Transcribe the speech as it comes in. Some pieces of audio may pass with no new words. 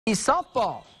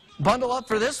Softball, bundle up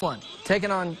for this one,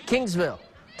 taking on Kingsville.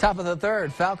 Top of the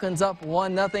third, Falcons up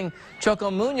 1-0.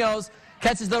 Choco Munoz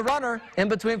catches the runner in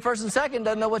between first and second,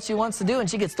 doesn't know what she wants to do, and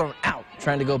she gets thrown out,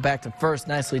 trying to go back to first.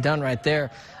 Nicely done right there.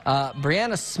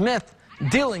 Brianna Smith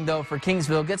dealing, though, for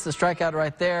Kingsville, gets the strikeout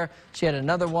right there. She had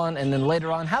another one, and then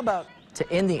later on, how about to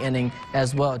end the inning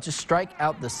as well? Just strike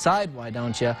out the side, why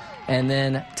don't you? And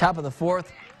then top of the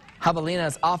fourth,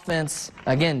 Javelina's offense,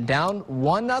 again, down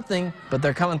 1-0, but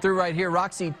they're coming through right here.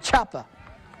 Roxy Chapa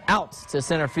out to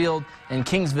center field, and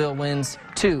Kingsville wins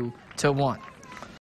 2-1.